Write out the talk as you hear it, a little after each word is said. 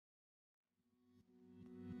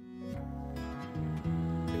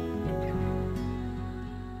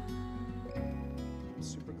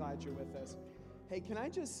glad you're with us. Hey, can I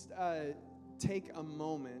just take a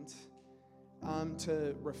moment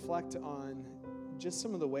to reflect on just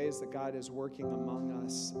some of the ways that God is working among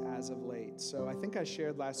us as of late. So I think I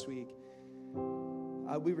shared last week,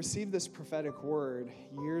 we received this prophetic word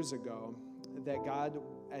years ago that God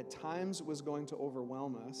at times was going to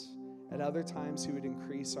overwhelm us. At other times, he would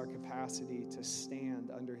increase our capacity to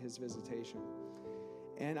stand under his visitation.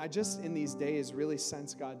 And I just, in these days, really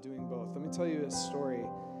sense God doing both. Let me tell you a story.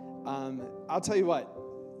 I'll tell you what,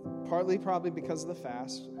 partly probably because of the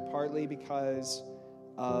fast, partly because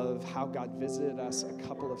of how God visited us a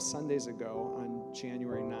couple of Sundays ago on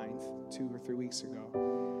January 9th, 2 or 3 weeks ago.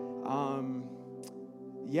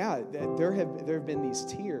 There have been these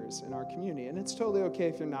tears in our community, and it's totally okay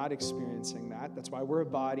if you're not experiencing that. That's why we're a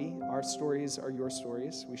body. Our stories are your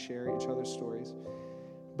stories. We share each other's stories.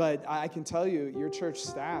 But I can tell you, your church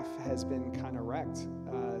staff has been kind of wrecked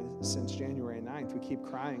since January 9th. We keep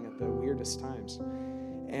crying at the weirdest times.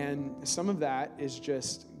 And some of that is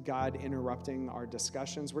just God interrupting our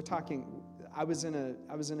discussions. I was in a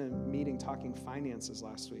meeting talking finances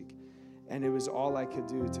last week, and it was all I could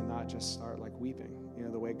do to not just start like weeping,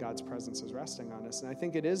 the way God's presence is resting on us. And I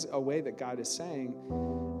think it is a way that God is saying,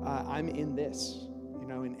 I'm in this,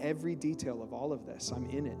 in every detail of all of this. I'm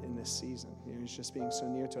in it in this season. It's just being so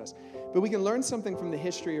near to us. But we can learn something from the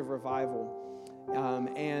history of revival.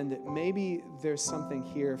 And maybe there's something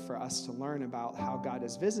here for us to learn about how God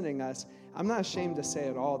is visiting us. I'm not ashamed to say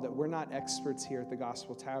at all that we're not experts here at the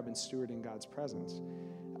Gospel Tab in stewarding God's presence.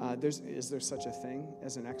 Is there such a thing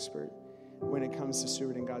as an expert when it comes to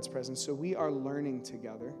stewarding God's presence? So we are learning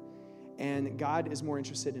together, and God is more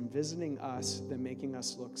interested in visiting us than making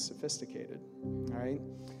us look sophisticated, all right?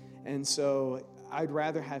 And so I'd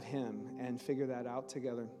rather have him and figure that out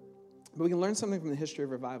together. But we can learn something from the history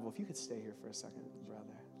of revival. If you could stay here for a second,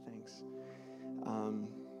 brother. Thanks.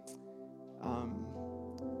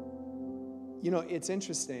 It's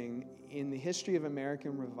interesting. In the history of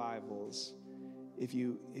American revivals, if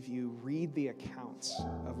you read the accounts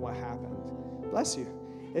of what happened, bless you.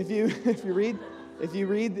 If you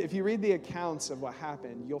read the accounts of what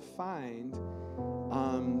happened, you'll find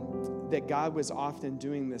that God was often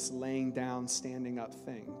doing this laying down, standing up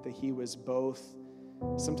thing. That he was both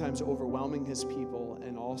sometimes overwhelming his people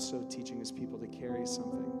and also teaching his people to carry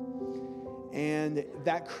something. And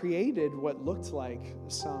that created what looked like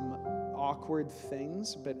some awkward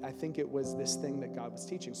things, but I think it was this thing that God was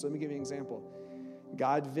teaching. So let me give you an example.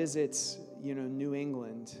 God visits, New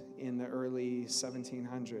England in the early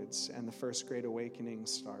 1700s, and the First Great Awakening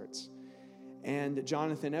starts. And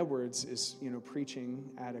Jonathan Edwards is, preaching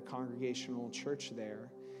at a congregational church there.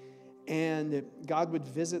 And God would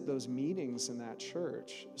visit those meetings in that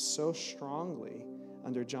church so strongly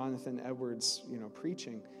under Jonathan Edwards,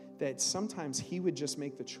 preaching, that sometimes he would just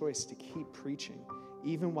make the choice to keep preaching,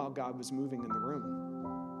 even while God was moving in the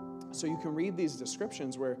room. So you can read these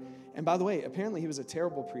descriptions where, and by the way, apparently he was a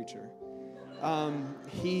terrible preacher.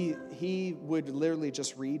 He would literally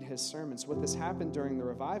just read his sermons. What this happened during the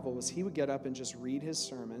revival was he would get up and just read his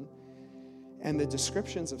sermon. And the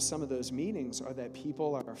descriptions of some of those meetings are that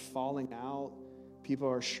people are falling out, people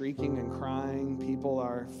are shrieking and crying, people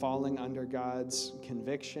are falling under God's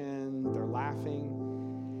conviction, they're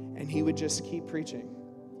laughing. And he would just keep preaching,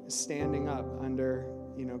 standing up under,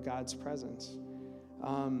 God's presence.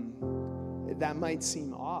 That might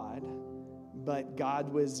seem odd, but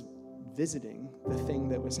God was visiting the thing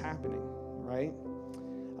that was happening, right?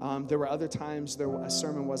 There were other times a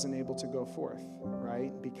sermon wasn't able to go forth,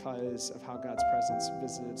 right? Because of how God's presence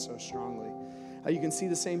visited so strongly. You can see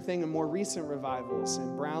the same thing in more recent revivals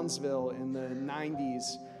in Brownsville in the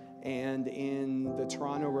 90s and in the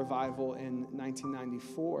Toronto revival in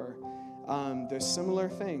 1994. There's similar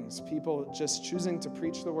things. People just choosing to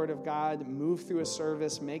preach the word of God, move through a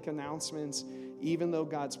service, make announcements, even though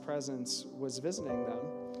God's presence was visiting them.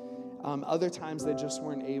 Other times they just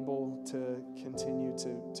weren't able to continue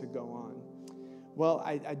to go on. Well,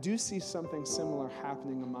 I do see something similar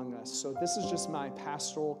happening among us. So this is just my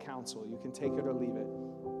pastoral counsel. You can take it or leave it.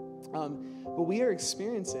 What we are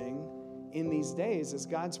experiencing in these days is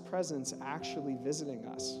God's presence actually visiting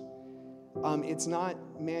us. It's not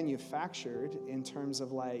manufactured in terms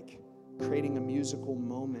of like creating a musical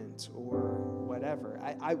moment or whatever.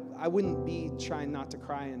 I wouldn't be trying not to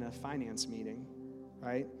cry in a finance meeting,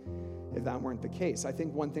 right? If that weren't the case. I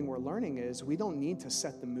think one thing we're learning is we don't need to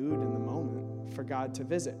set the mood in the moment for God to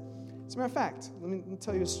visit. As a matter of fact, let me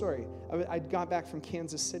tell you a story. I got back from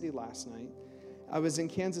Kansas City last night. I was in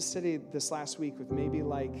Kansas City this last week with maybe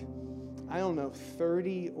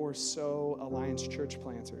 30 or so Alliance church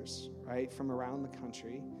planters, right, from around the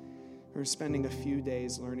country. We were spending a few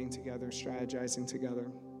days learning together, strategizing together.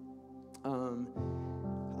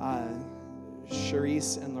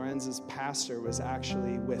 Charisse and Lorenza's pastor was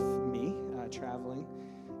actually with me, traveling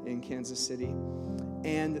in Kansas City.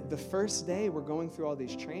 And the first day, we're going through all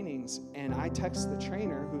these trainings, and I text the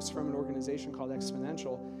trainer, who's from an organization called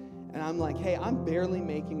Exponential, and I'm like, hey, I'm barely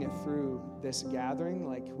making it through this gathering.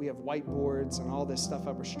 Like, we have whiteboards and all this stuff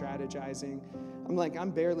up, we're strategizing. I'm like, I'm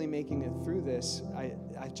barely making it through this. I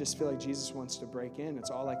just feel like Jesus wants to break in. It's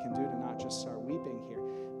all I can do to not just start weeping here.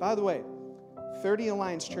 By the way, 30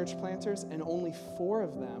 Alliance church planters, and only 4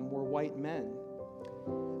 of them were white men.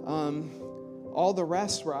 All the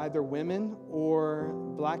rest were either women or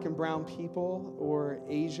black and brown people or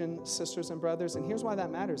Asian sisters and brothers. And here's why that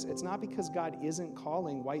matters. It's not because God isn't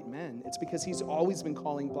calling white men. It's because he's always been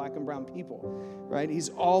calling black and brown people, right? He's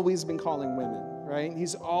always been calling women, right?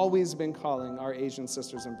 He's always been calling our Asian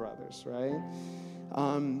sisters and brothers, right?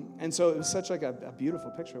 And so it was such like a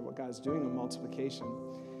beautiful picture of what God is doing in multiplication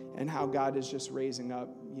and how God is just raising up,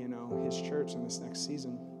 his church in this next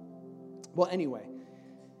season. Well, anyway,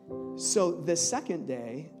 so the second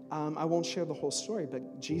day, I won't share the whole story,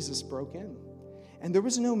 but Jesus broke in. And there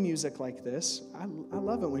was no music like this. I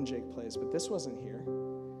love it when Jake plays, but this wasn't here.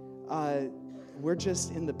 We're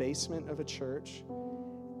just in the basement of a church,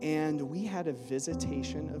 and we had a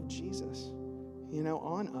visitation of Jesus,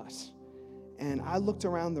 on us. And I looked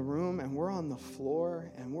around the room, and we're on the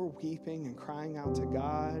floor, and we're weeping and crying out to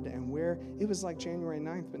God, and it was like January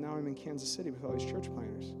 9th, but now I'm in Kansas City with all these church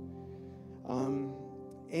planners.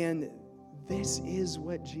 And this is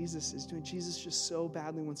what Jesus is doing. Jesus just so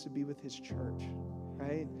badly wants to be with his church,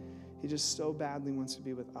 right? He just so badly wants to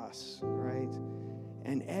be with us, right?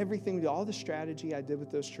 And everything, all the strategy I did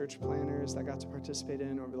with those church planners that I got to participate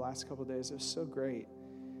in over the last couple of days, it was so great.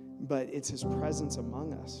 But it's his presence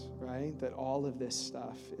among us, right? That all of this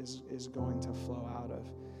stuff is going to flow out of.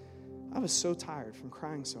 I was so tired from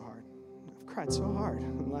crying so hard. I've cried so hard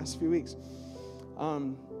in the last few weeks.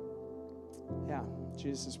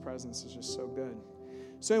 Jesus' presence is just so good.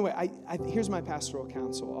 So anyway, here's my pastoral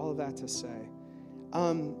counsel, all of that to say.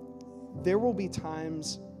 There will be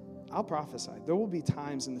times, I'll prophesy, there will be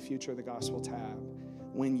times in the future of the Gospel Tab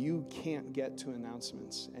when you can't get to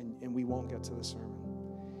announcements and we won't get to the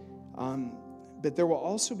sermon. But there will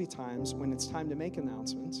also be times when it's time to make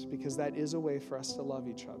announcements, because that is a way for us to love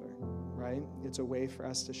each other, right? It's a way for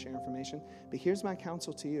us to share information. But here's my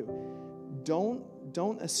counsel to you.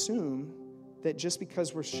 Don't assume that just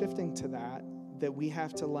because we're shifting to that we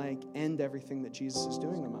have to end everything that Jesus is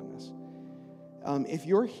doing among us. If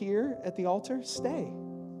you're here at the altar, stay.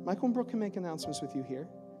 Michael and Brooke can make announcements with you here,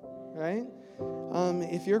 right?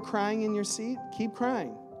 If you're crying in your seat, keep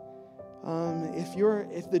crying.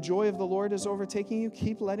 If the joy of the Lord is overtaking you,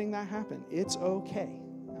 keep letting that happen. It's okay,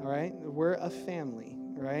 all right? We're a family,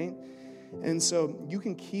 right? And so you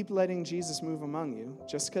can keep letting Jesus move among you,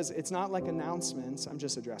 just because it's not like announcements. I'm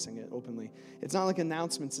just addressing it openly. It's not like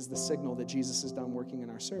announcements is the signal that Jesus is done working in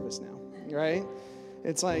our service now, right?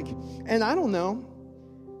 It's like, and I don't know.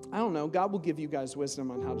 God will give you guys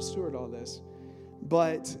wisdom on how to steward all this.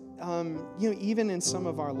 But, even in some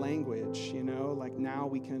of our language, like now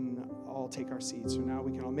we can all take our seats, or now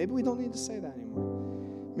we can all, maybe we don't need to say that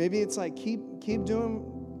anymore. Maybe it's like, keep doing,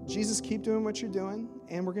 Jesus, keep doing what you're doing,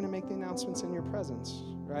 and we're going to make the announcements in your presence,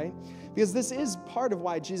 right? Because this is part of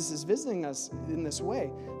why Jesus is visiting us in this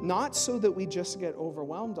way, not so that we just get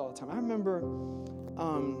overwhelmed all the time. I remember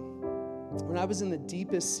when I was in the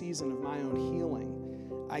deepest season of my own healing,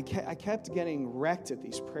 I kept getting wrecked at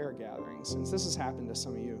these prayer gatherings, and this has happened to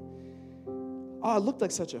some of you. I looked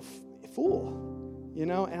like such a fool,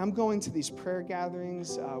 and I'm going to these prayer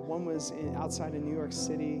gatherings. One was outside of New York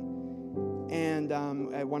City, and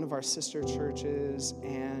at one of our sister churches,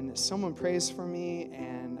 and someone prays for me,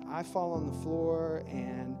 and I fall on the floor,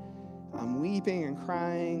 and I'm weeping and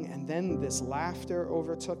crying, and then this laughter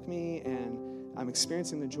overtook me, and I'm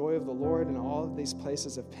experiencing the joy of the Lord in all of these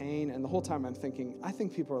places of pain. And the whole time I'm thinking, I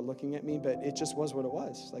think people are looking at me, but it just was what it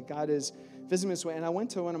was. Like, God is visiting this way. And I went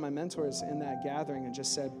to one of my mentors in that gathering and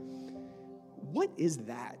just said, what is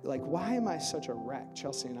that? Like, why am I such a wreck?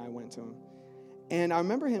 Chelsea and I went to him. And I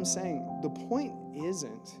remember him saying, the point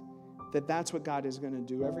isn't that that's what God is going to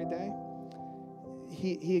do every day.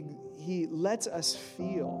 He lets us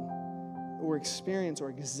feel or experience or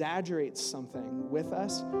exaggerate something with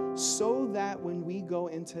us so that when we go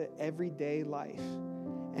into everyday life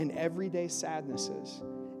and everyday sadnesses,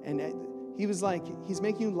 and he was like, he's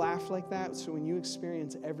making you laugh like that, so when you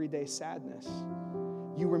experience everyday sadness,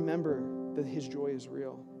 you remember that his joy is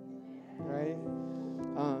real, right?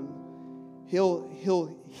 He'll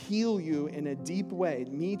heal you in a deep way,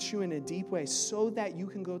 meet you in a deep way, so that you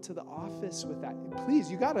can go to the office with that.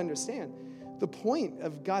 Please, you got to understand, the point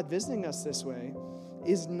of God visiting us this way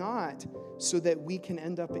is not so that we can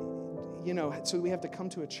end up, so we have to come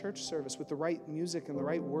to a church service with the right music and the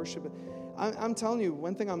right worship. I'm telling you,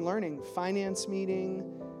 one thing I'm learning, finance meeting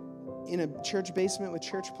in a church basement with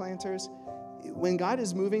church planters, when God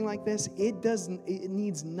is moving like this, it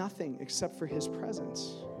needs nothing except for his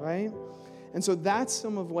presence, right? And so that's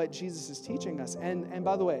some of what Jesus is teaching us. And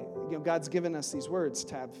by the way, God's given us these words,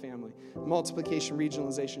 Tab family, multiplication,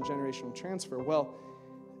 regionalization, generational transfer. Well,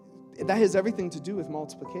 that has everything to do with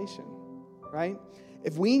multiplication, right?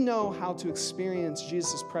 If we know how to experience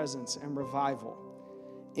Jesus' presence and revival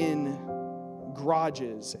in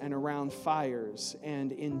garages and around fires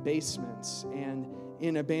and in basements and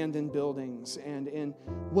in abandoned buildings then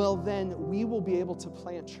we will be able to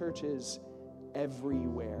plant churches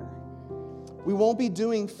everywhere. We won't be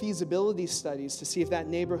doing feasibility studies to see if that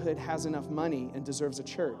neighborhood has enough money and deserves a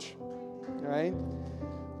church, all right?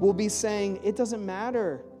 We'll be saying it doesn't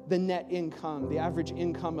matter the net income, the average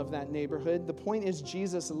income of that neighborhood. The point is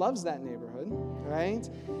Jesus loves that neighborhood, right?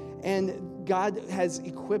 And God has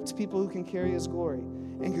equipped people who can carry his glory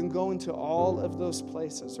and can go into all of those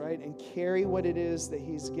places, right? And carry what it is that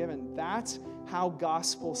he's given. That's how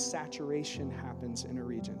gospel saturation happens in a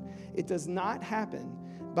region. It does not happen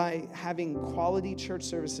by having quality church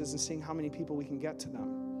services and seeing how many people we can get to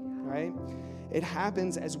them, right? It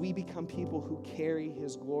happens as we become people who carry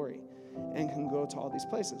his glory and can go to all these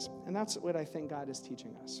places. And that's what I think God is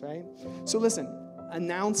teaching us, right? So listen,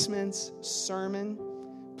 announcements, sermon,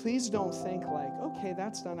 please don't think like, okay,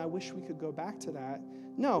 that's done. I wish we could go back to that.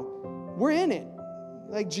 No, we're in it.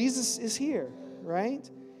 Like Jesus is here, right?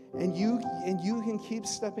 And you can keep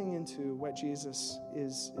stepping into what Jesus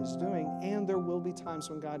is doing. And there will be times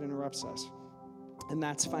when God interrupts us. And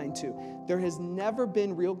that's fine too. There has never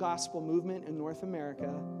been real gospel movement in North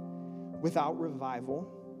America without revival,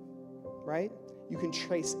 right? You can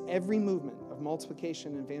trace every movement of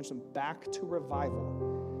multiplication and evangelism back to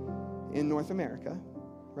revival in North America,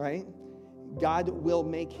 right? God will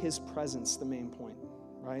make his presence the main point,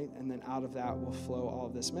 right? And then out of that will flow all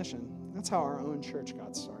of this mission. That's how our own church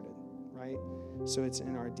got started, right? So it's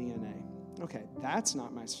in our DNA. Okay, that's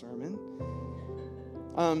not my sermon.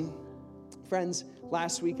 Friends,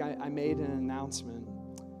 last week I made an announcement.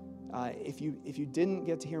 If you didn't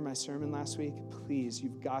get to hear my sermon last week, please,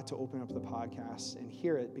 you've got to open up the podcast and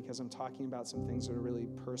hear it, because I'm talking about some things that are really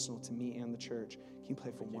personal to me and the church. Can you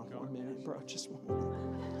play for one more minute, bro? Just 1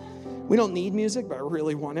 minute. We don't need music, but I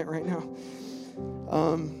really want it right now.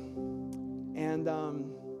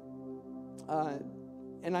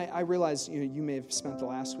 And I realize you may have spent the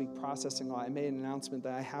last week processing a lot. I made an announcement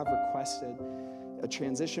that I have requested a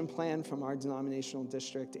transition plan from our denominational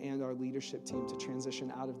district and our leadership team to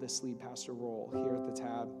transition out of this lead pastor role here at the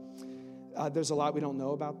Tab. There's a lot we don't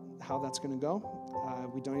know about how that's going to go.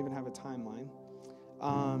 We don't even have a timeline.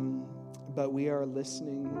 But we are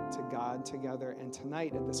listening to God together. And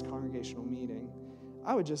tonight at this congregational meeting,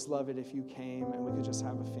 I would just love it if you came and we could just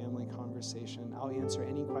have a family conversation. I'll answer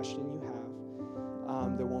any question you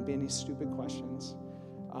have. There won't be any stupid questions.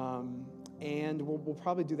 And we'll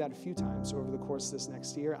probably do that a few times over the course of this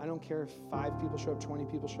next year. I don't care if 5 people show up, 20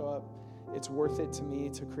 people show up. It's worth it to me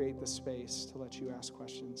to create the space to let you ask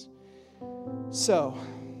questions. So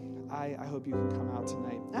I hope you can come out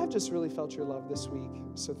tonight. I've just really felt your love this week,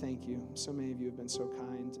 so thank you. So many of you have been so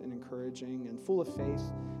kind and encouraging and full of faith.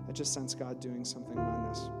 I just sense God doing something on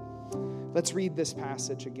this. Let's read this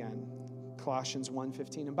passage again, Colossians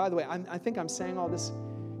 1:15. And by the way, I think I'm saying all this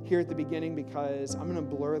here at the beginning because I'm going to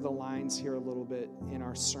blur the lines here a little bit in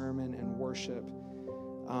our sermon and worship.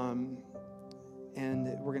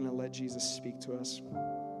 And we're going to let Jesus speak to us.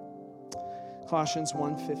 Colossians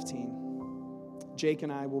 1:15. Jake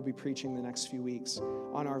and I will be preaching the next few weeks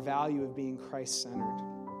on our value of being Christ-centered.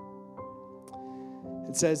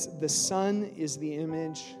 It says, "The Son is the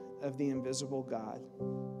image of the invisible God,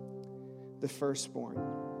 the firstborn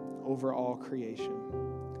over all creation.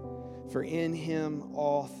 For in him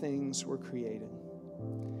all things were created,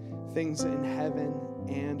 things in heaven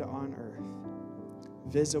and on earth,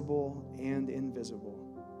 visible and invisible,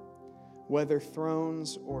 whether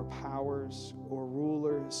thrones or powers or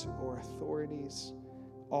rulers or authorities,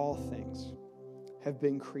 all things have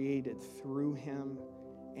been created through him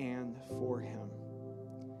and for him.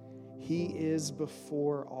 He is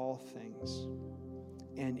before all things,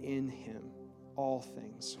 and in him all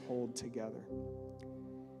things hold together.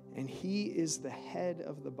 And he is the head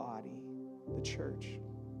of the body, the church.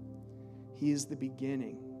 He is the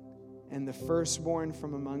beginning and the firstborn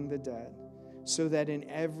from among the dead, so that in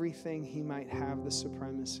everything he might have the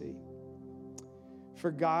supremacy.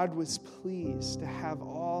 For God was pleased to have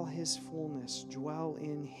all his fullness dwell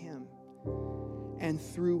in him, and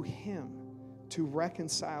through him to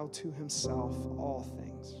reconcile to himself all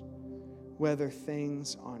things, whether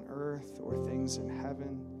things on earth or things in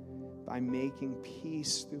heaven, by making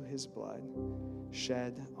peace through his blood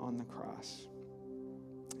shed on the cross.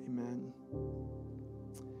 Amen.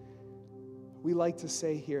 We like to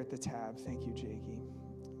say here at the Tab, thank you, Jakey.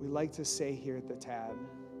 We like to say here at the Tab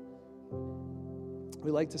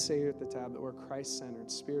that we're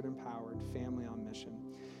Christ-centered, Spirit-empowered, family on mission.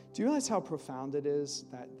 Do you realize how profound it is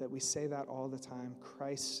that we say that all the time,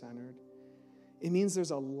 Christ-centered? It means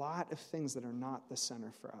there's a lot of things that are not the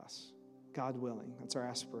center for us. God willing, that's our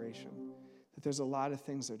aspiration. That there's a lot of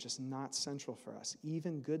things that are just not central for us,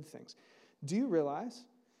 even good things. Do you realize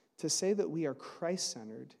to say that we are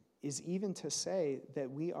Christ-centered is even to say that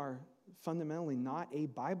we are fundamentally not a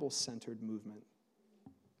Bible-centered movement,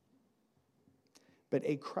 but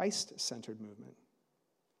a Christ-centered movement?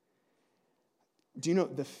 Do you know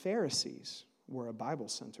the Pharisees were a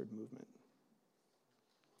Bible-centered movement?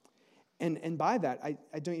 And by that,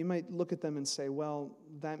 I don't. You might look at them and say, well,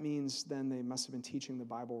 that means then they must have been teaching the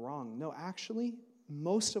Bible wrong. No, actually,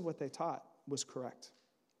 most of what they taught was correct.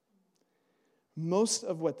 Most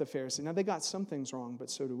of what the Pharisees, now they got some things wrong,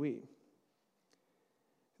 but so do we.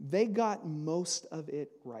 They got most of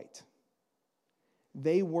it right.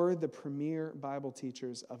 They were the premier Bible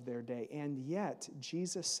teachers of their day. And yet,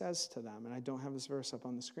 Jesus says to them, and I don't have this verse up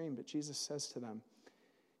on the screen, but Jesus says to them,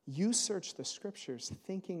 you search the scriptures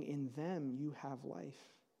thinking in them you have life.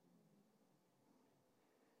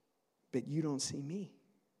 But you don't see me.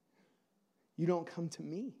 You don't come to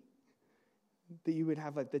me. That you would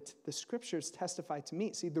have the scriptures testify to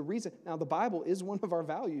me. See, the reason, now the Bible is one of our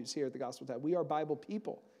values here at the Gospel Tabernacle. We are Bible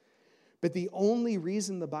people. But the only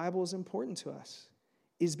reason the Bible is important to us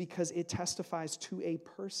is because it testifies to a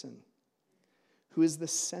person who is the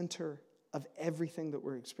center of everything that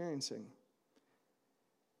we're experiencing.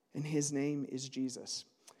 And his name is Jesus.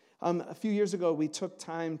 A few years ago, we took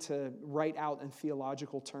time to write out in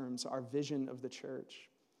theological terms our vision of the church.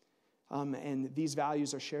 And these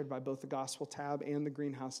values are shared by both the Gospel Tab and the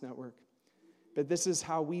Greenhouse Network. But this is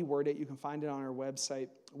how we word it. You can find it on our website.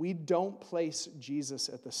 We don't place Jesus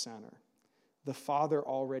at the center. The Father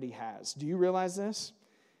already has. Do you realize this?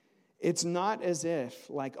 It's not as if,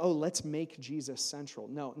 like, oh, let's make Jesus central.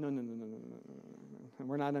 No.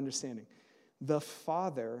 We're not understanding. The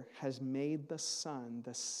Father has made the Son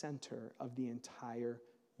the center of the entire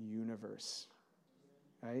universe,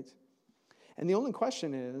 right? And the only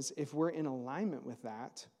question is if we're in alignment with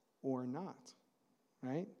that or not,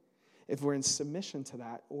 right? If we're in submission to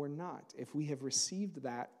that or not, if we have received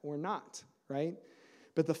that or not, right?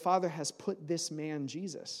 But the Father has put this man,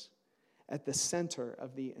 Jesus, at the center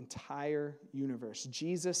of the entire universe.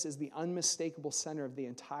 Jesus is the unmistakable center of the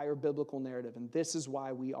entire biblical narrative, and this is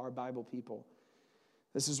why we are Bible people.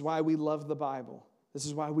 This is why we love the Bible. This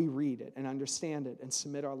is why we read it and understand it and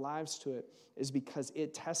submit our lives to it, is because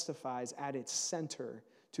it testifies at its center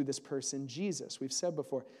to this person, Jesus. We've said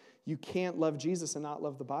before, you can't love Jesus and not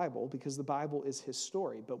love the Bible because the Bible is his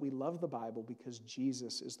story, but we love the Bible because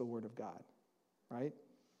Jesus is the Word of God, right?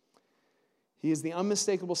 He is the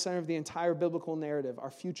unmistakable center of the entire biblical narrative,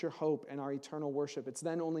 our future hope, and our eternal worship. It's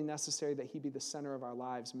then only necessary that he be the center of our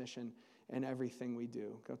lives, mission, and everything we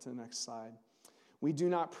do. Go to the next slide. We do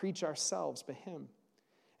not preach ourselves, but him.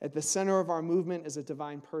 At the center of our movement is a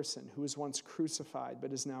divine person who was once crucified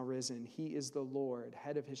but is now risen. He is the Lord,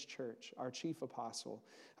 head of his church, our chief apostle,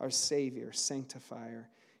 our Savior, sanctifier,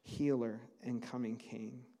 healer, and coming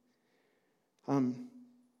King.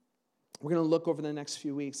 We're going to look over the next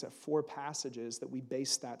few weeks at 4 passages that we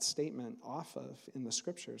base that statement off of in the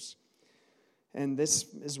scriptures. And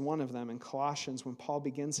this is one of them in Colossians, when Paul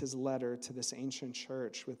begins his letter to this ancient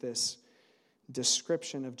church with this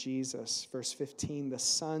description of Jesus. Verse 15, the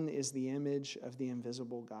Son is the image of the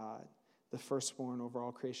invisible God, the firstborn over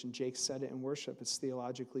all creation. Jake said it in worship. It's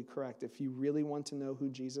theologically correct. If you really want to know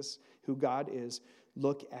who God is,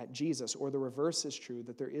 look at Jesus. Or the reverse is true,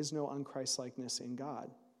 that there is no unChristlikeness in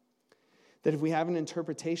God. That if we have an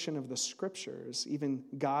interpretation of the scriptures, even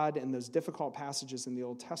God and those difficult passages in the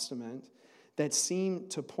Old Testament that seem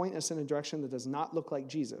to point us in a direction that does not look like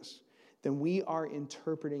Jesus, then we are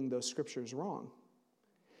interpreting those scriptures wrong.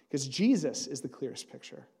 Because Jesus is the clearest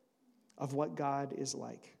picture of what God is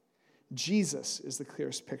like. Jesus is the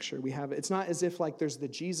clearest picture we have. It's not as if like there's the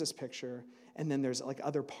Jesus picture and then there's like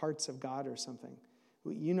other parts of God or something.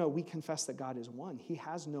 You know, we confess that God is one. He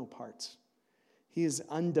has no parts. He is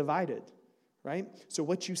undivided, right? So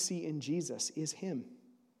what you see in Jesus is him,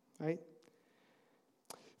 right?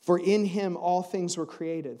 For in him all things were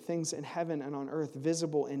created, things in heaven and on earth,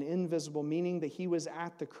 visible and invisible, meaning that he was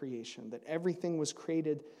at the creation, that everything was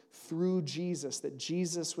created through Jesus, that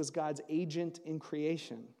Jesus was God's agent in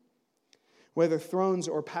creation. Whether thrones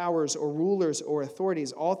or powers or rulers or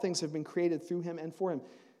authorities, all things have been created through him and for him.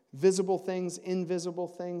 Visible things, invisible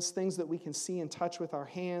things, things that we can see and touch with our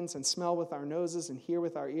hands and smell with our noses and hear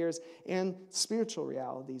with our ears, and spiritual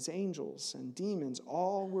realities, angels and demons,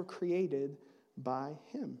 all were created by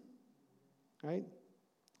him, right?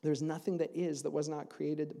 There's nothing that was not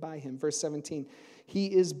created by him. Verse 17, he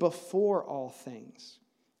is before all things.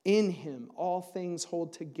 In him, all things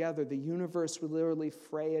hold together. The universe would literally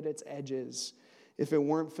fray at its edges if it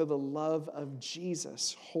weren't for the love of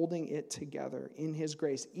Jesus holding it together in his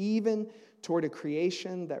grace. Even toward a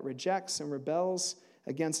creation that rejects and rebels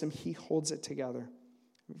against him, he holds it together.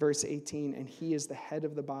 Verse 18, and he is the head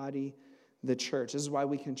of the body, the church. This is why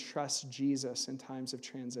we can trust Jesus in times of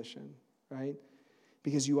transition, right?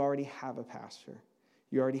 Because you already have a pastor.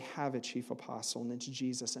 You already have a chief apostle, and it's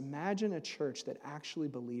Jesus. Imagine a church that actually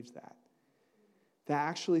believed that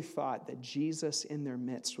actually thought that Jesus in their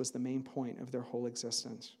midst was the main point of their whole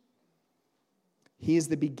existence. He is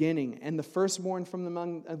the beginning and the firstborn from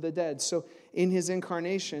among the dead. So in his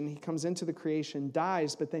incarnation, he comes into the creation,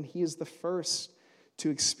 dies, but then he is the first to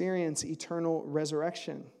experience eternal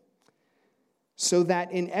resurrection. So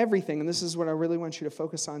that in everything, and this is what I really want you to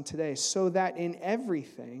focus on today, so that in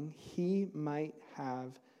everything he might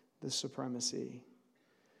have the supremacy.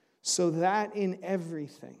 So that in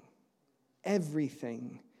everything,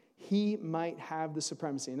 he might have the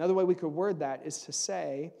supremacy. Another way we could word that is to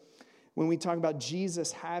say, when we talk about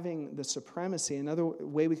Jesus having the supremacy, another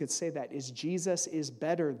way we could say that is Jesus is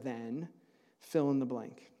better than fill in the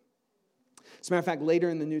blank. As a matter of fact, later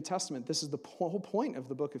in the New Testament, this is the whole point of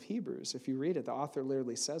the book of Hebrews. If you read it, the author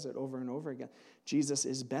literally says it over and over again. Jesus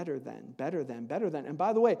is better than. And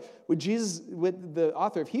by the way, what the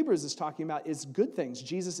author of Hebrews is talking about is good things.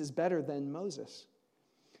 Jesus is better than Moses.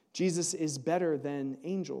 Jesus is better than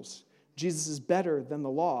angels. Jesus is better than the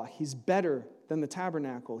law. He's better than the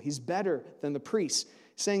tabernacle. He's better than the priests.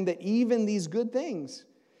 Saying that even these good things,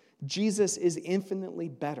 Jesus is infinitely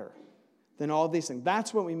better than all these things.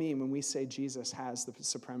 That's what we mean when we say Jesus has the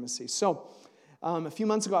supremacy. So a few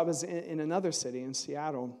months ago, I was in another city, in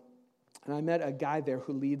Seattle, and I met a guy there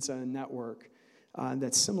who leads a network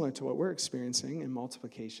that's similar to what we're experiencing in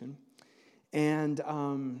multiplication. And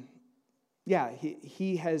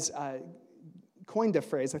he has coined a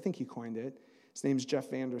phrase. I think he coined it. His name's Jeff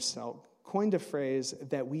Vanderstelt. Coined a phrase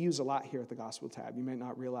that we use a lot here at the Gospel Tab. You might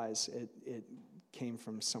not realize it came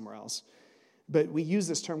from somewhere else. But we use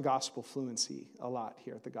this term gospel fluency a lot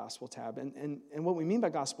here at the Gospel Tab. And what we mean by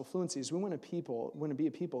gospel fluency is we want to be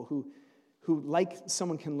a people who, like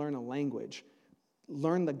someone can learn a language,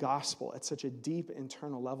 learn the gospel at such a deep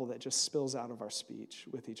internal level that just spills out of our speech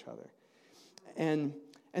with each other. And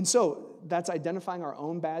so that's identifying our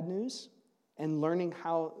own bad news and learning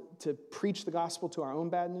how to preach the gospel to our own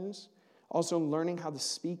bad news. Also learning how to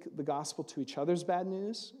speak the gospel to each other's bad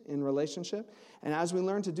news in relationship. And as we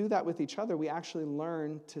learn to do that with each other, we actually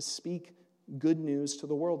learn to speak good news to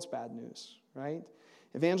the world's bad news, right?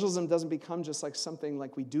 Evangelism doesn't become just like something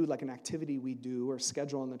like we do, like an activity we do or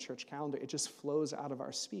schedule on the church calendar. It just flows out of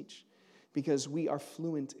our speech because we are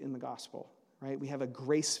fluent in the gospel, right? We have a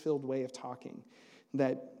grace-filled way of talking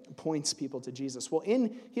that points people to Jesus. Well,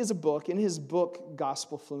 in his book,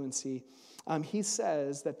 Gospel Fluency, he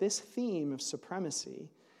says that this theme of supremacy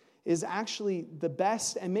is actually the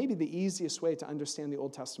best and maybe the easiest way to understand the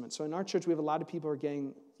Old Testament. So in our church, we have a lot of people who are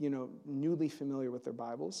getting, newly familiar with their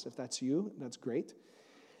Bibles. If that's you, that's great.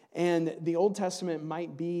 And the Old Testament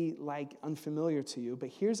might be like unfamiliar to you, but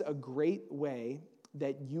here's a great way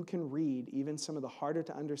that you can read even some of the harder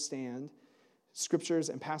to understand scriptures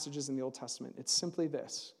and passages in the Old Testament. It's simply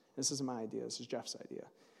this. This isn't my idea. This is Jeff's idea.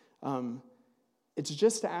 It's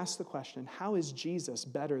just to ask the question, how is Jesus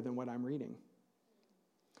better than what I'm reading?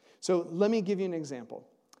 So let me give you an example.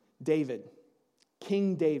 David,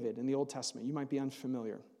 King David in the Old Testament. You might be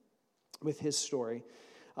unfamiliar with his story.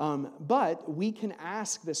 But we can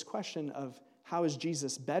ask this question of how is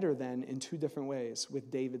Jesus better than in two different ways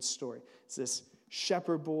with David's story. It's this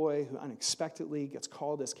shepherd boy who unexpectedly gets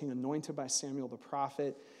called as king, anointed by Samuel the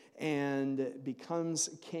prophet, and becomes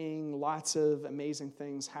king. Lots of amazing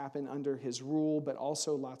things happen under his rule, but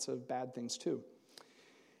also lots of bad things too.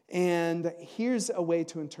 And here's a way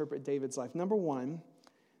to interpret David's life. Number one,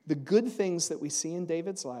 the good things that we see in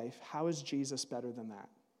David's life, how is Jesus better than that?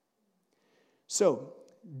 So,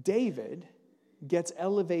 David gets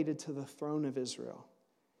elevated to the throne of Israel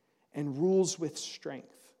and rules with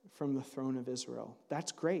strength from the throne of Israel.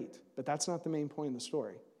 That's great, but that's not the main point of the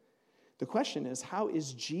story. The question is, how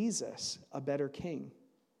is Jesus a better king?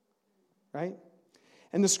 Right?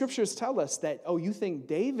 And the scriptures tell us that, you think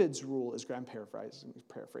David's rule is great. I'm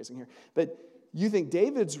paraphrasing here. But you think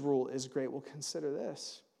David's rule is great. Well, consider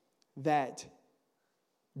this, that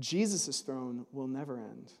Jesus' throne will never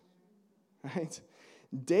end. Right?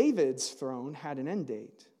 David's throne had an end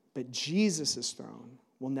date, but Jesus' throne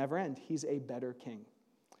will never end. He's a better king.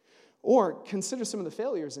 Or consider some of the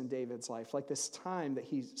failures in David's life, like this time that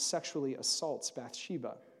he sexually assaults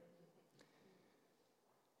Bathsheba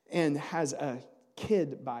and has a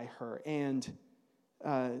kid by her and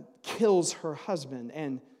kills her husband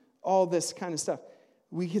and all this kind of stuff.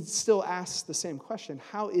 We could still ask the same question.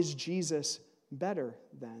 How is Jesus better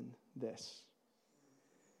than this?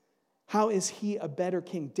 How is he a better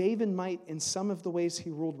king? David might, in some of the ways he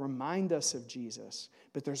ruled, remind us of Jesus,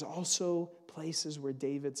 but there's also places where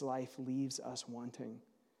David's life leaves us wanting.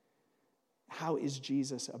 How is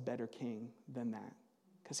Jesus a better king than that?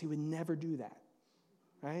 Because he would never do that,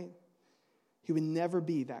 right? He would never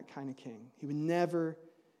be that kind of king. He would never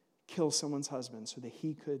kill someone's husband so that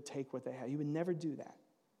he could take what they had. He would never do that,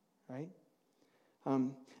 right?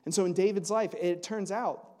 And so in David's life, it turns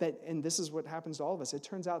out that, and this is what happens to all of us, it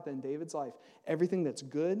turns out that in David's life, everything that's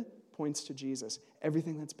good points to Jesus.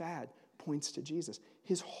 Everything that's bad points to Jesus.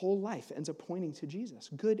 His whole life ends up pointing to Jesus,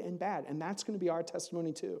 good and bad. And that's going to be our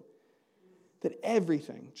testimony too. That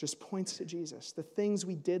everything just points to Jesus. The things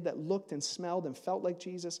we did that looked and smelled and felt like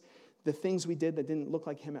Jesus, the things we did that didn't look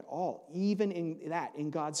like him at all, even in that, in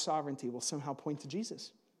God's sovereignty, will somehow point to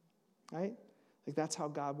Jesus, right? Like that's how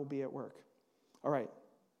God will be at work. All right,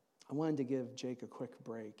 I wanted to give Jake a quick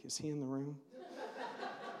break. Is he in the room?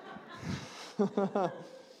 As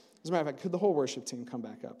a matter of fact, could the whole worship team come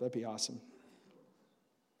back up? That'd be awesome.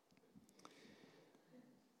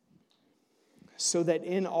 So that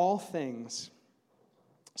in all things,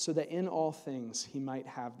 he might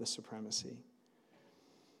have the supremacy.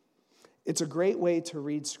 It's a great way to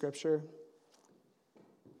read Scripture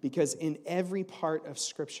because in every part of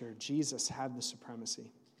Scripture, Jesus had the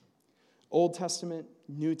supremacy. Old Testament,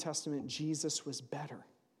 New Testament, Jesus was better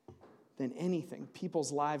than anything.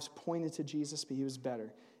 People's lives pointed to Jesus, but he was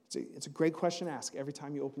better. It's a great question to ask every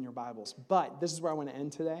time you open your Bibles. But this is where I want to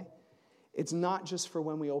end today. It's not just for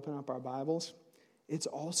when we open up our Bibles. It's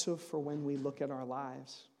also for when we look at our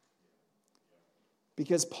lives.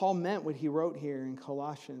 Because Paul meant what he wrote here in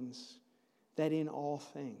Colossians, that in all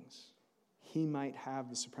things he might have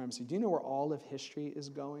the supremacy. Do you know where all of history is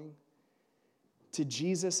going? To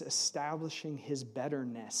Jesus establishing his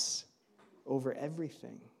betterness over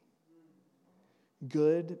everything.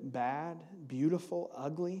 Good, bad, beautiful,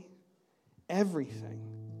 ugly, everything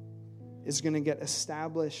is going to get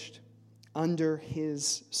established under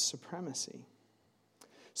his supremacy.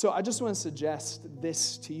 So I just want to suggest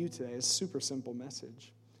this to you today. It's a super simple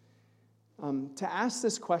message. To ask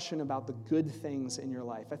this question about the good things in your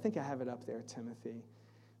life. I think I have it up there, Timothy.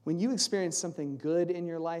 When you experience something good in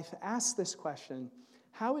your life, ask this question,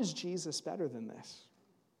 how is Jesus better than this?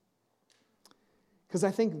 Because I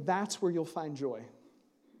think that's where you'll find joy.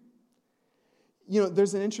 You know,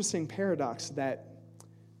 there's an interesting paradox that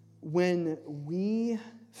when we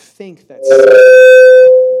think that,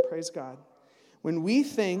 praise God, when we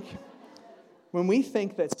think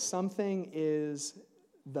that something is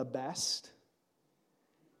the best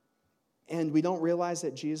and we don't realize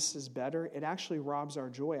that Jesus is better, it actually robs our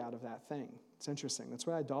joy out of that thing. It's interesting. That's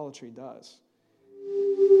what idolatry does.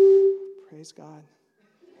 Praise God.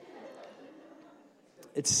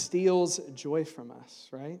 It steals joy from us,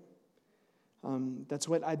 right? That's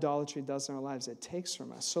what idolatry does in our lives. It takes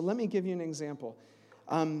from us. So let me give you an example.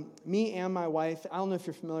 Me and my wife, I don't know if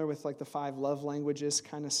you're familiar with like the 5 love languages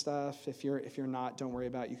kind of stuff. If you're not, don't worry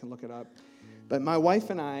about it. You can look it up. But my wife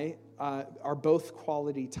and I are both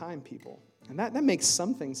quality time people. And that makes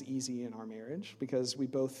some things easy in our marriage because we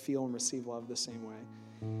both feel and receive love the same way.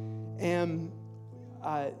 And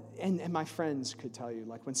my friends could tell you,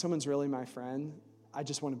 like when someone's really my friend, I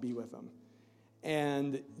just want to be with them.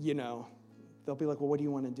 And, you know, they'll be like, well, what do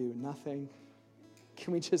you want to do? Nothing.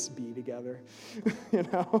 Can we just be together? You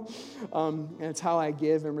know? And it's how I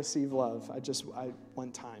give and receive love. I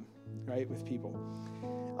want time, right, with people.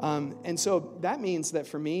 And so that means that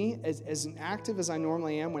for me, as active as I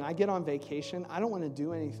normally am, when I get on vacation, I don't want to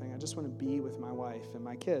do anything. I just want to be with my wife and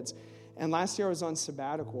my kids. And last year I was on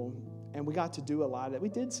sabbatical, and we got to do a lot of it. We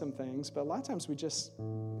did some things, but a lot of times we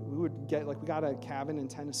got a cabin in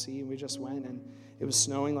Tennessee, and we just went, and it was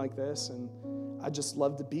snowing like this, and I just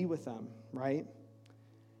loved to be with them, right? right?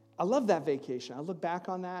 I love that vacation. I look back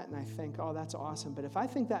on that and I think, oh, that's awesome. But if I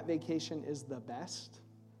think that vacation is the best,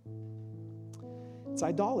 it's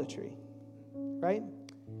idolatry, right?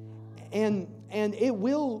 And it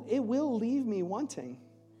will leave me wanting,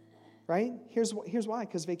 right? Here's why,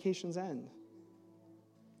 because vacations end,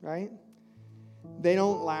 right? They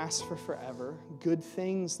don't last for forever. Good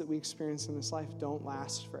things that we experience in this life don't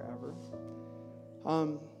last forever.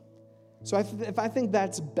 So if I think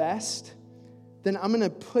that's best, then I'm going to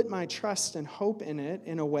put my trust and hope in it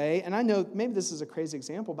in a way. And I know maybe this is a crazy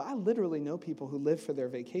example, but I literally know people who live for their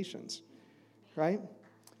vacations, right?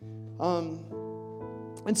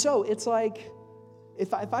 And so it's like,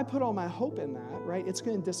 if I put all my hope in that, right, it's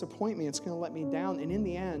going to disappoint me. It's going to let me down. And in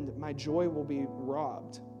the end, my joy will be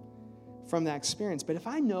robbed from that experience. But if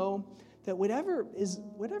I know that whatever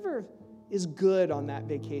is good on that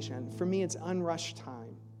vacation, for me, it's unrushed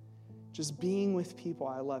time, just being with people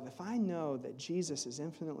I love. If I know that Jesus is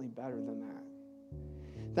infinitely better than that,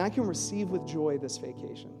 then I can receive with joy this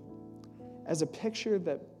vacation as a picture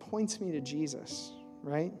that points me to Jesus,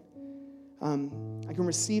 right? I can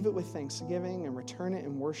receive it with thanksgiving and return it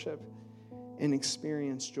in worship and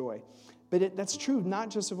experience joy. But that's true not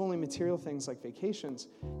just of only material things like vacations.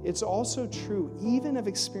 It's also true even of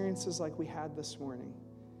experiences like we had this morning.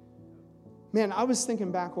 Man, I was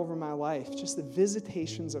thinking back over my life, just the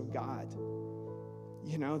visitations of God,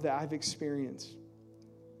 that I've experienced.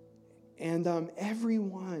 And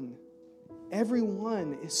everyone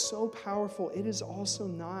is so powerful. It is also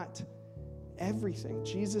not everything.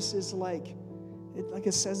 Jesus is like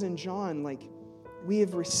it says in John, like we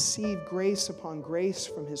have received grace upon grace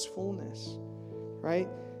from his fullness, right?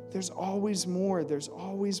 There's always more. There's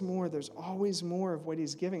always more. There's always more of what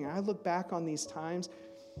he's giving. I look back on these times.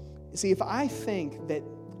 See, if I think that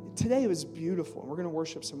today was beautiful, and we're going to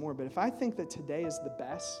worship some more, but if I think that today is the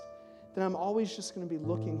best, then I'm always just going to be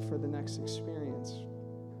looking for the next experience.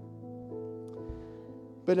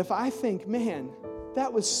 But if I think, man,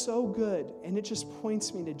 that was so good, and it just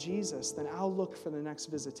points me to Jesus, then I'll look for the next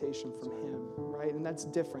visitation from him, right? And that's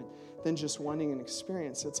different than just wanting an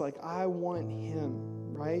experience. It's like, I want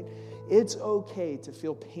him, right? It's okay to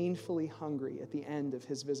feel painfully hungry at the end of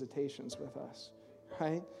his visitations with us,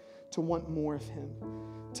 right? To want more of him,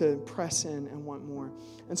 to press in and want more.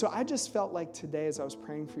 And so I just felt like today, as I was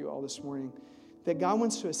praying for you all this morning, that God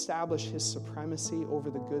wants to establish his supremacy over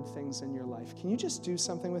the good things in your life. Can you just do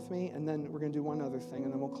something with me? And then we're going to do one other thing,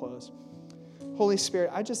 and then we'll close. Holy Spirit,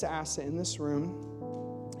 I just ask that in this room,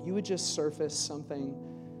 you would just surface something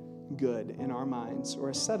good in our minds, or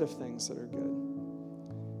a set of things that are good.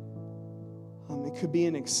 It could be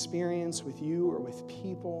an experience with you or with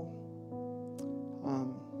people.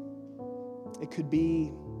 It could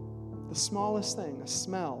be the smallest thing, a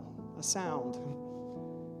smell, a sound.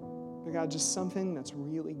 But God, just something that's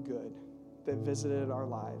really good that visited our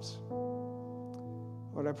lives.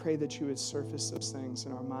 Lord, I pray that you would surface those things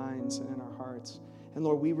in our minds and in our hearts. And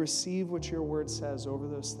Lord, we receive what your word says over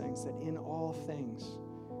those things, that in all things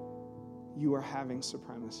you are having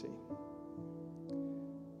supremacy.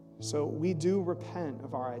 So we do repent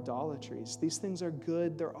of our idolatries. These things are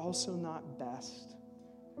good. They're also not best.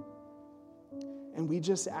 And we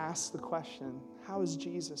just ask the question, how is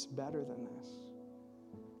Jesus better than this?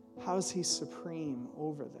 How is he supreme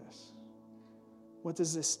over this? What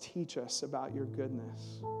does this teach us about your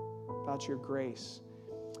goodness, about your grace?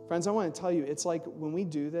 Friends, I want to tell you, it's like when we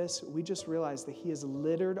do this, we just realize that he has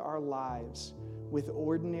littered our lives with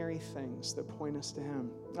ordinary things that point us to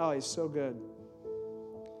him. Oh, he's so good.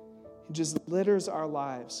 He just litters our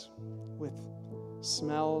lives with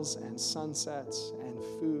smells and sunsets and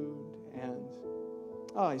food and,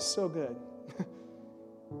 oh, he's so good.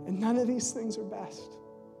 And none of these things are best.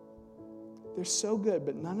 They're so good,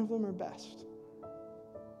 but none of them are best.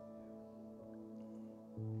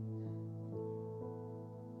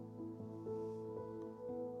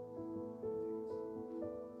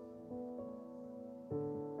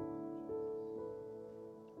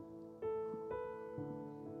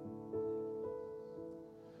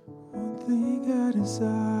 One thing I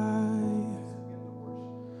desire,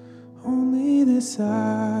 only this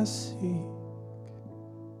I seek,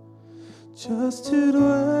 just to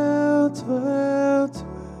dwell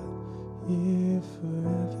here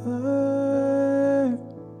forever.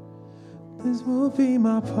 This will be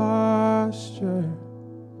my posture,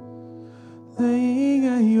 laying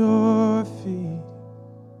at your feet,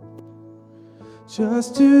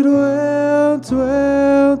 just to dwell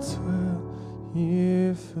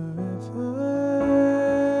here forever.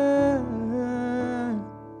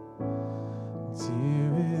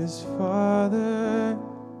 Dearest Father,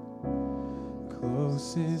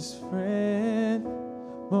 closest friend,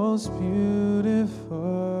 most beautiful,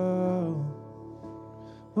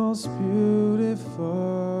 most beautiful,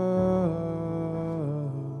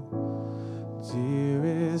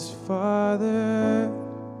 dearest Father,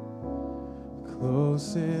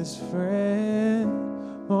 closest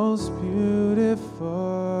friend, most beautiful,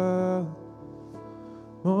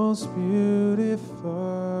 most beautiful.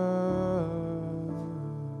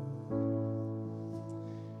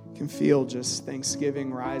 Can feel just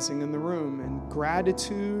thanksgiving rising in the room, and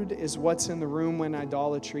gratitude is what's in the room when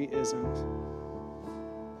idolatry isn't.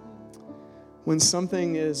 When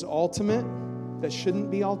something is ultimate that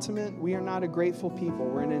shouldn't be ultimate, we are not a grateful people.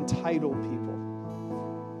 We're an entitled people.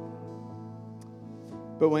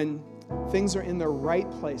 But when things are in the right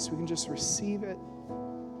place, we can just receive it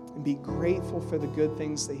and be grateful for the good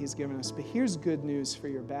things that He's given us. But here's good news for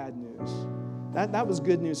your bad news. That was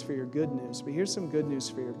good news for your good news, but here's some good news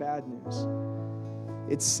for your bad news.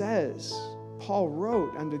 It says, Paul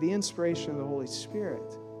wrote under the inspiration of the Holy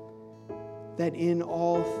Spirit, that in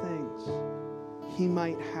all things he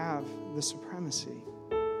might have the supremacy.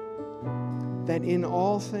 That in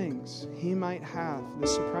all things he might have the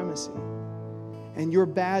supremacy. And your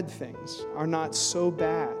bad things are not so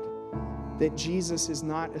bad that Jesus is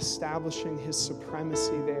not establishing His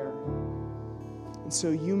supremacy there. And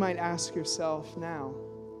so you might ask yourself now,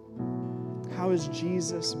 how is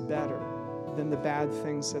Jesus better than the bad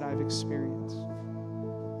things that I've experienced?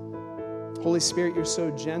 Holy Spirit, you're so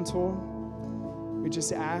gentle. We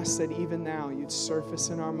just ask that even now you'd surface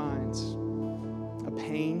in our minds a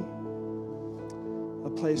pain, a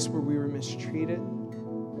place where we were mistreated,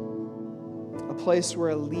 a place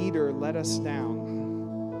where a leader let us down.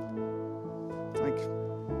 Like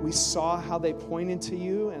we saw how they pointed to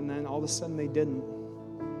you and then all of a sudden they didn't.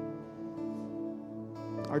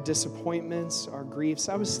 Our disappointments, our griefs.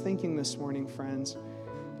 I was thinking this morning, friends,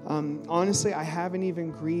 honestly, I haven't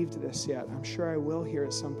even grieved this yet. I'm sure I will here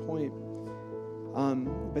at some point.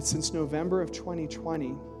 But since November of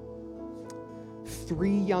 2020, 3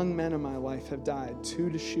 young men in my life have died, 2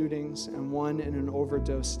 to shootings and 1 in an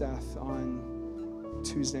overdose death on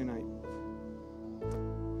Tuesday night.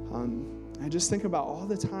 I just think about all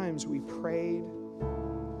the times we prayed,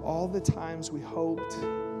 all the times we hoped,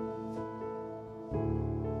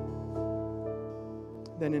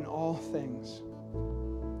 that in all things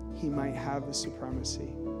He might have the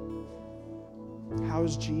supremacy. How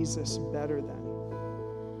is Jesus better than?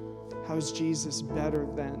 How is Jesus better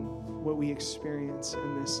than what we experience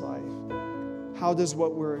in this life? How does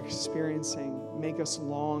what we're experiencing make us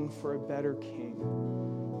long for a better king,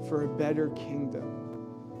 for a better kingdom?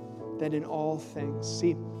 That in all things.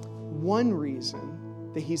 See, one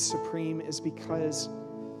reason that He's supreme is because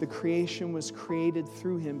the creation was created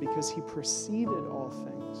through Him, because He preceded all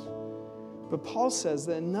things. But Paul says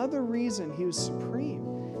that another reason He was supreme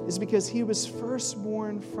is because He was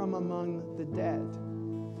firstborn from among the dead.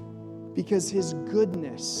 Because His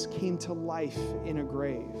goodness came to life in a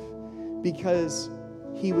grave. Because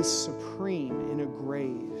He was supreme in a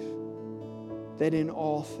grave. That in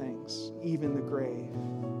all things, even the grave,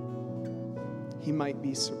 He might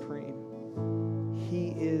be supreme.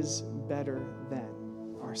 He is better than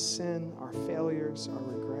our sin, our failures, our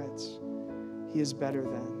regrets. He is better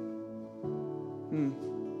than.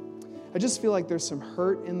 I just feel like there's some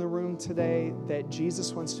hurt in the room today that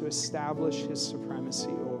Jesus wants to establish His supremacy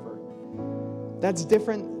over. That's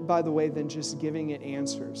different, by the way, than just giving it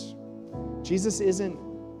answers. Jesus isn't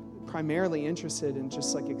primarily interested in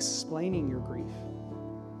just like explaining your grief.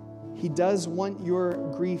 He does want your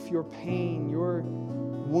grief, your pain, your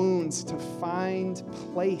wounds to find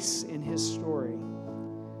place in His story.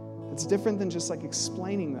 It's different than just like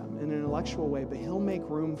explaining them in an intellectual way, but He'll make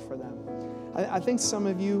room for them. I think some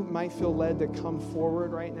of you might feel led to come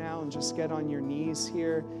forward right now and just get on your knees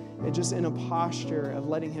here and just in a posture of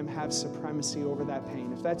letting Him have supremacy over that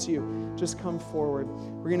pain. If that's you, just come forward.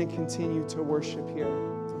 We're going to continue to worship here.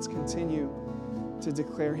 Let's continue to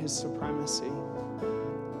declare His supremacy.